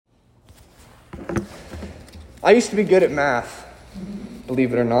I used to be good at math,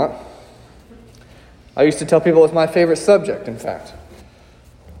 believe it or not. I used to tell people it was my favorite subject, in fact,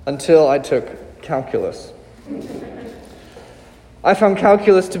 until I took calculus. I found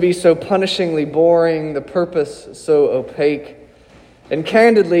calculus to be so punishingly boring, the purpose so opaque, and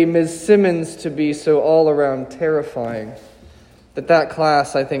candidly, Ms. Simmons to be so all-around terrifying, that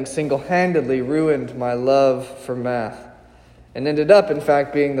class, I think, single-handedly ruined my love for math, and ended up, in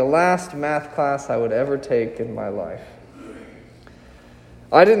fact, being the last math class I would ever take in my life.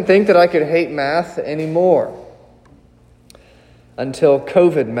 I didn't think that I could hate math anymore until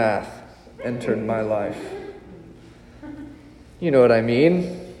COVID math entered my life. You know what I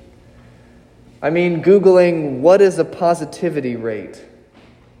mean? I mean, Googling, what is a positivity rate?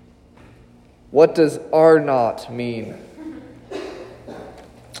 What does R naught mean?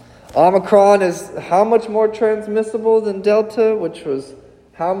 Omicron is how much more transmissible than Delta, which was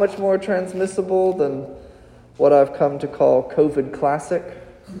how much more transmissible than what I've come to call COVID classic?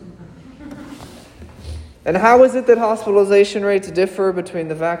 And how is it that hospitalization rates differ between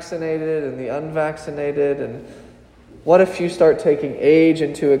the vaccinated and the unvaccinated? And what if you start taking age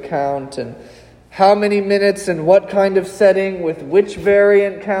into account? And how many minutes and what kind of setting with which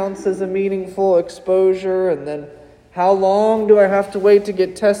variant counts as a meaningful exposure? And then how long do I have to wait to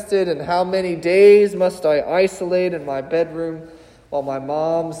get tested? And how many days must I isolate in my bedroom while my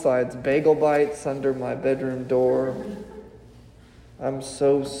mom slides bagel bites under my bedroom door? I'm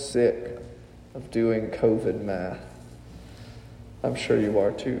so sick of doing COVID math. I'm sure you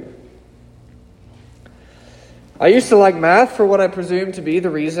are too. I used to like math for what I presume to be the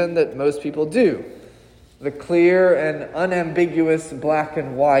reason that most people do. The clear and unambiguous black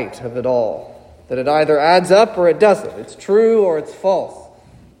and white of it all. That it either adds up or it doesn't. It's true or it's false.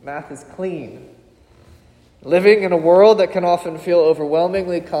 Math is clean. Living in a world that can often feel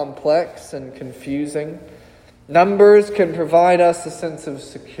overwhelmingly complex and confusing, numbers can provide us a sense of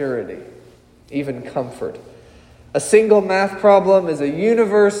security, even comfort. A single math problem is a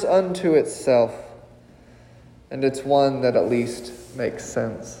universe unto itself, and it's one that at least makes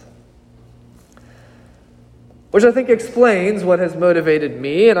sense. Which I think explains what has motivated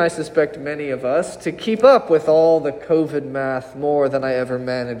me, and I suspect many of us, to keep up with all the COVID math more than I ever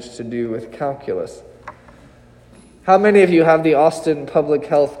managed to do with calculus. How many of you have the Austin Public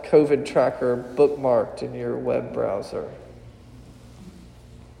Health COVID Tracker bookmarked in your web browser?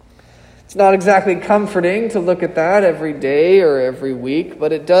 It's not exactly comforting to look at that every day or every week,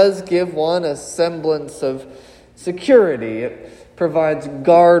 but it does give one a semblance of security. It provides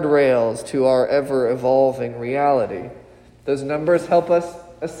guardrails to our ever-evolving reality. Those numbers help us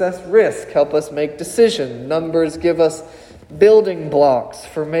assess risk, help us make decisions. Numbers give us building blocks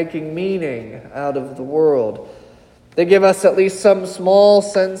for making meaning out of the world. They give us at least some small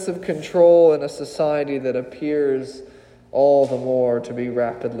sense of control in a society that appears all the more to be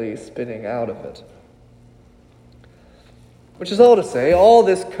rapidly spinning out of it. Which is all to say, all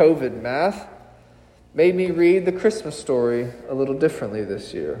this COVID math made me read the Christmas story a little differently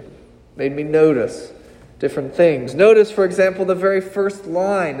this year. Made me notice different things. Notice, for example, the very first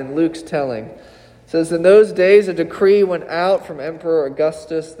line in Luke's telling. It says, "In those days a decree went out from Emperor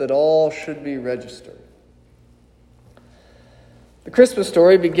Augustus that all should be registered." The Christmas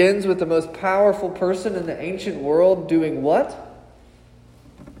story begins with the most powerful person in the ancient world doing what?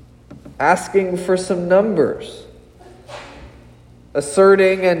 Asking for some numbers.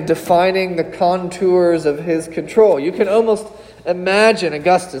 Asserting and defining the contours of his control. You can almost imagine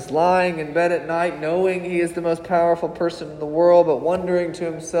Augustus lying in bed at night knowing he is the most powerful person in the world, but wondering to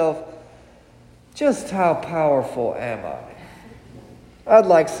himself, just how powerful am I? I'd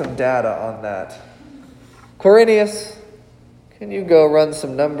like some data on that. Quirinius, can you go run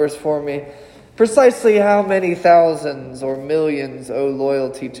some numbers for me? Precisely how many thousands or millions owe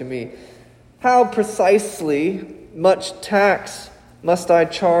loyalty to me? How precisely much tax must I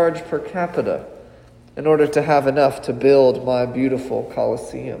charge per capita in order to have enough to build my beautiful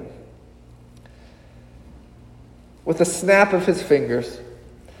Colosseum? With a snap of his fingers,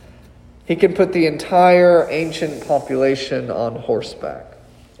 he can put the entire ancient population on horseback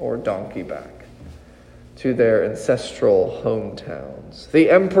or donkey back to their ancestral hometowns. The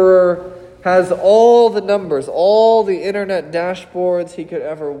emperor has all the numbers, all the internet dashboards he could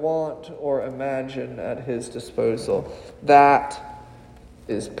ever want or imagine at his disposal. That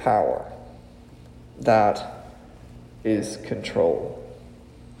is power. That is control.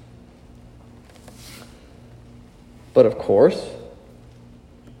 But of course,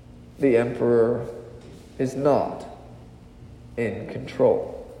 the emperor is not in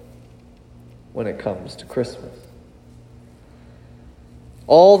control when it comes to Christmas.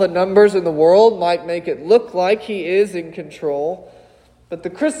 All the numbers in the world might make it look like he is in control, but the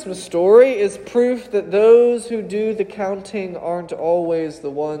Christmas story is proof that those who do the counting aren't always the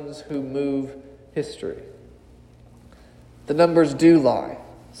ones who move history. The numbers do lie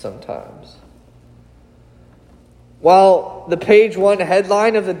sometimes. While the page one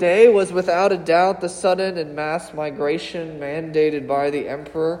headline of the day was without a doubt the sudden and mass migration mandated by the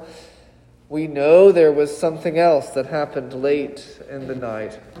emperor, we know there was something else that happened late in the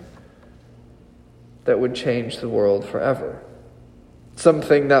night that would change the world forever.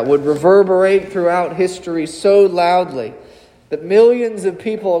 Something that would reverberate throughout history so loudly that millions of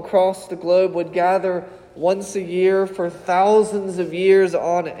people across the globe would gather once a year for thousands of years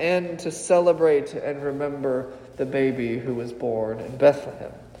on end to celebrate and remember the baby who was born in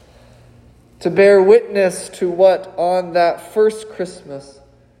Bethlehem. To bear witness to what on that first Christmas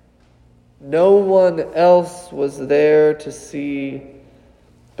no one else was there to see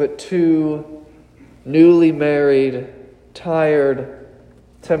but two newly married, tired,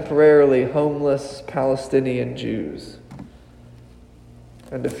 temporarily homeless Palestinian Jews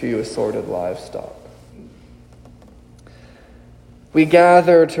and a few assorted livestock. We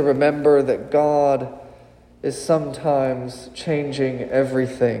gather to remember that God is sometimes changing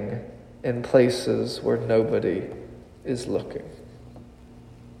everything in places where nobody is looking.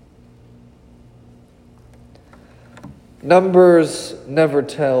 Numbers never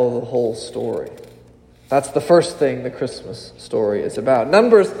tell the whole story. That's the first thing the Christmas story is about.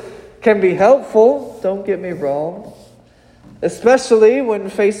 Numbers can be helpful, don't get me wrong, especially when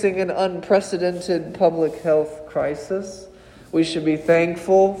facing an unprecedented public health crisis. We should be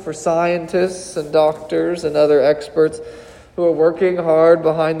thankful for scientists and doctors and other experts who are working hard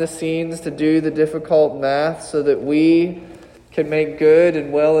behind the scenes to do the difficult math so that we can make good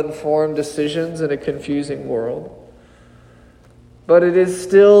and well-informed decisions in a confusing world. But it is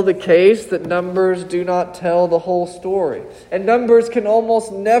still the case that numbers do not tell the whole story. And numbers can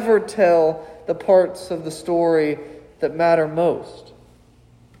almost never tell the parts of the story that matter most.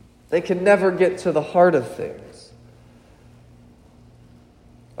 They can never get to the heart of things.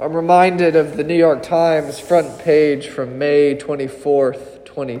 I'm reminded of the New York Times front page from May 24th,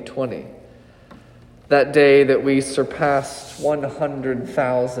 2020. That day that we surpassed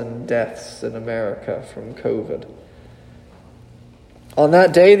 100,000 deaths in America from COVID. On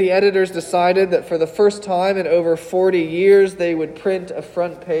that day, the editors decided that for the first time in over 40 years, they would print a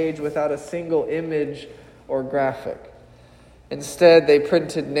front page without a single image or graphic. Instead, they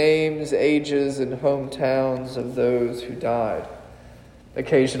printed names, ages, and hometowns of those who died,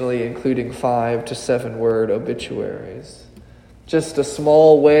 occasionally including 5 to 7 word obituaries. Just a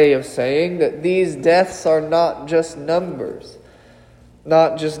small way of saying that these deaths are not just numbers,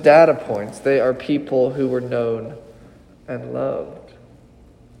 not just data points. They are people who were known and loved.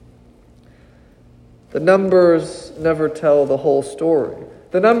 The numbers never tell the whole story.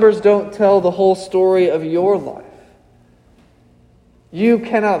 The numbers don't tell the whole story of your life. You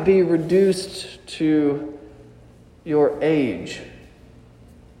cannot be reduced to your age.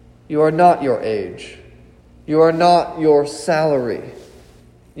 You are not your age. You are not your salary.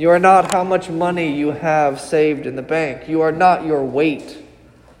 You are not how much money you have saved in the bank. You are not your weight.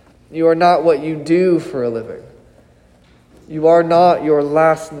 You are not what you do for a living. You are not your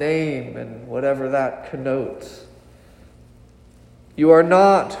last name and whatever that connotes. You are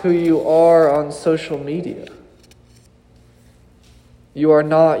not who you are on social media. You are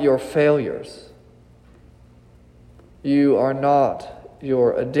not your failures. You are not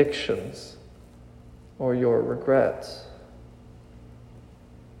your addictions or your regrets.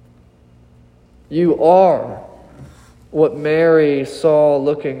 You are what Mary saw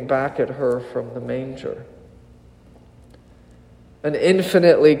looking back at her from the manger. An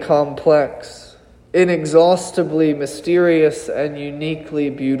infinitely complex, inexhaustibly mysterious, and uniquely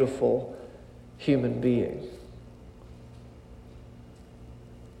beautiful human being.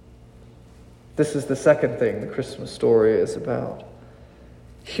 This is the second thing the Christmas story is about.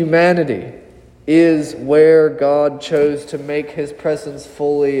 Humanity is where God chose to make his presence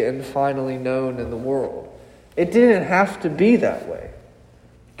fully and finally known in the world. It didn't have to be that way.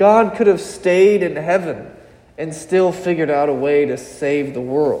 God could have stayed in heaven and still figured out a way to save the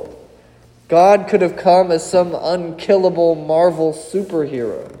world. God could have come as some unkillable Marvel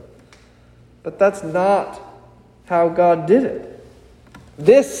superhero. But that's not how God did it.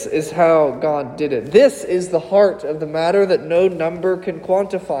 This is how God did it. This is the heart of the matter that no number can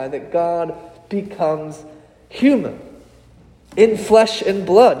quantify, that God becomes human in flesh and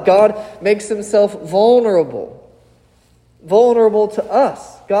blood. God makes himself vulnerable to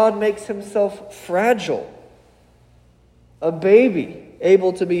us. God makes himself fragile. A baby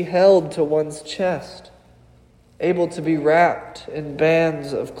able to be held to one's chest, able to be wrapped in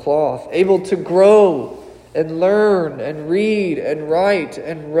bands of cloth, able to grow and learn and read and write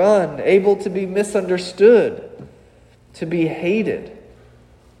and run, able to be misunderstood, to be hated,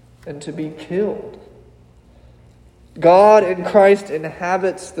 and to be killed. God in Christ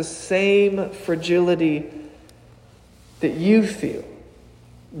inhabits the same fragility that you feel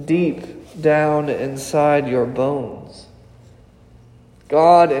deep down inside your bones.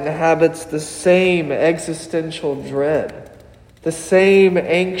 God inhabits the same existential dread, the same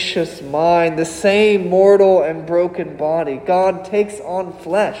anxious mind, the same mortal and broken body. God takes on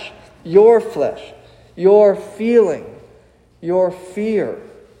flesh, your feeling, your fear.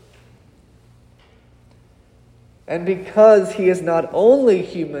 And because he is not only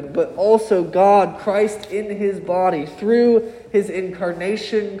human, but also God, Christ in his body, through his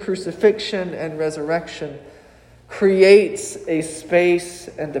incarnation, crucifixion, and resurrection, creates a space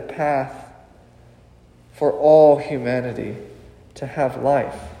and a path for all humanity to have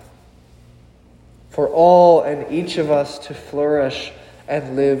life, for all and each of us to flourish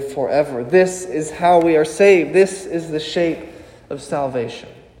and live forever. This is how we are saved. This is the shape of salvation.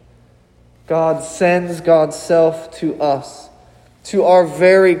 God sends God's self to us, to our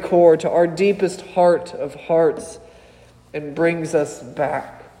very core, to our deepest heart of hearts, and brings us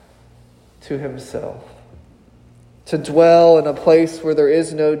back to himself. To dwell in a place where there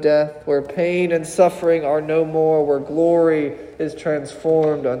is no death, where pain and suffering are no more, where glory is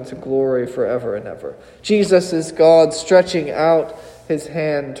transformed unto glory forever and ever. Jesus is God stretching out his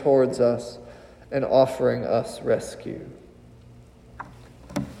hand towards us and offering us rescue.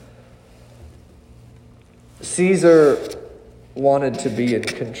 Caesar wanted to be in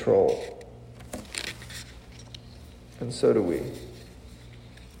control. And so do we.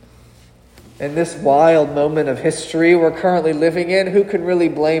 In this wild moment of history we're currently living in, who can really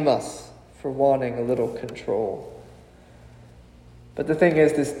blame us for wanting a little control? But the thing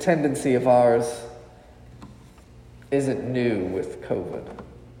is, this tendency of ours isn't new with COVID.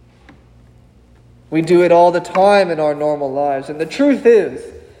 We do it all the time in our normal lives. And the truth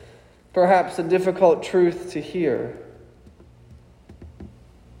is, perhaps a difficult truth to hear,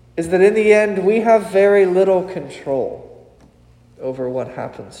 is that in the end we have very little control over what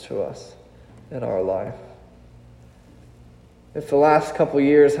happens to us in our life. If the last couple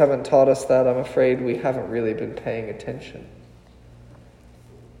years haven't taught us that, I'm afraid we haven't really been paying attention.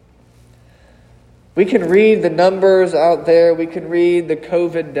 We can read the numbers out there, we can read the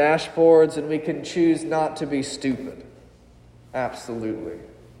COVID dashboards, and we can choose not to be stupid. Absolutely.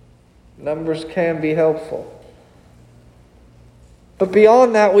 Numbers can be helpful. But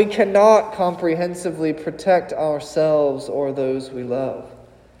beyond that, we cannot comprehensively protect ourselves or those we love.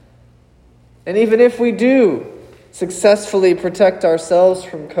 And even if we do successfully protect ourselves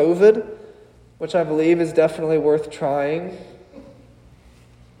from COVID, which I believe is definitely worth trying,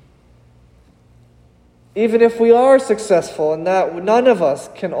 even if we are successful in that, none of us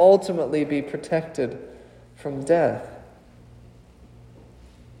can ultimately be protected from death.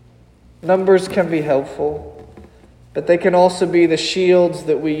 Numbers can be helpful, but they can also be the shields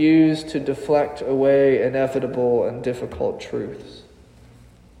that we use to deflect away inevitable and difficult truths.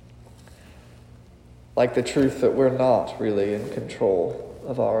 Like the truth that we're not really in control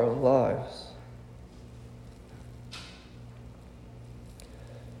of our own lives.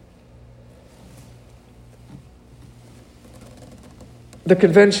 The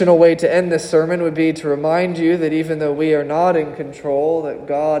conventional way to end this sermon would be to remind you that even though we are not in control, that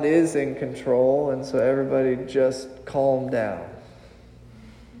God is in control, and so everybody just calm down.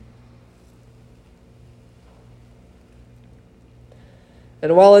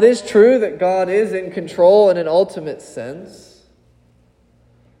 And while it is true that God is in control in an ultimate sense,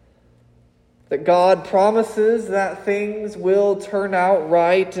 that God promises that things will turn out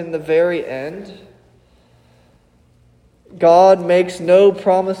right in the very end, God makes no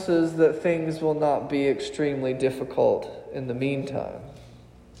promises that things will not be extremely difficult in the meantime.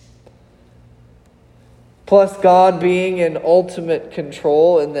 Plus, God being in ultimate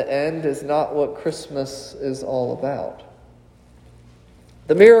control in the end is not what Christmas is all about.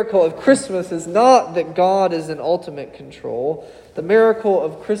 The miracle of Christmas is not that God is in ultimate control. The miracle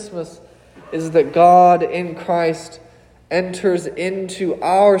of Christmas is that God in Christ enters into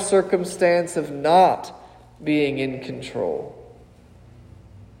our circumstance of not being in control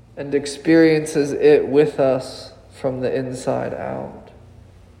and experiences it with us from the inside out.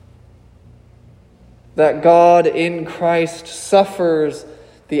 That God in Christ suffers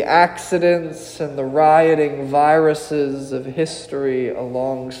the accidents and the rioting viruses of history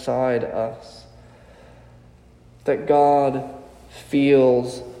alongside us. That God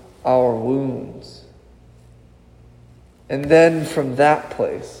feels our wounds. And then from that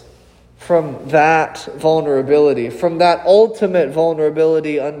place, from that vulnerability, from that ultimate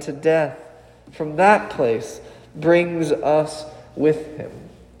vulnerability unto death, from that place brings us with him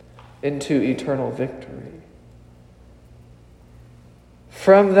into eternal victory.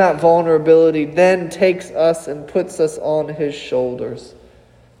 From that vulnerability then takes us and puts us on his shoulders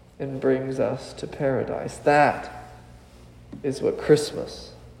and brings us to paradise. That is what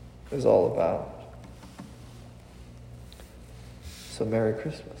Christmas is all about. So Merry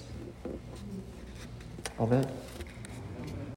Christmas. Amen.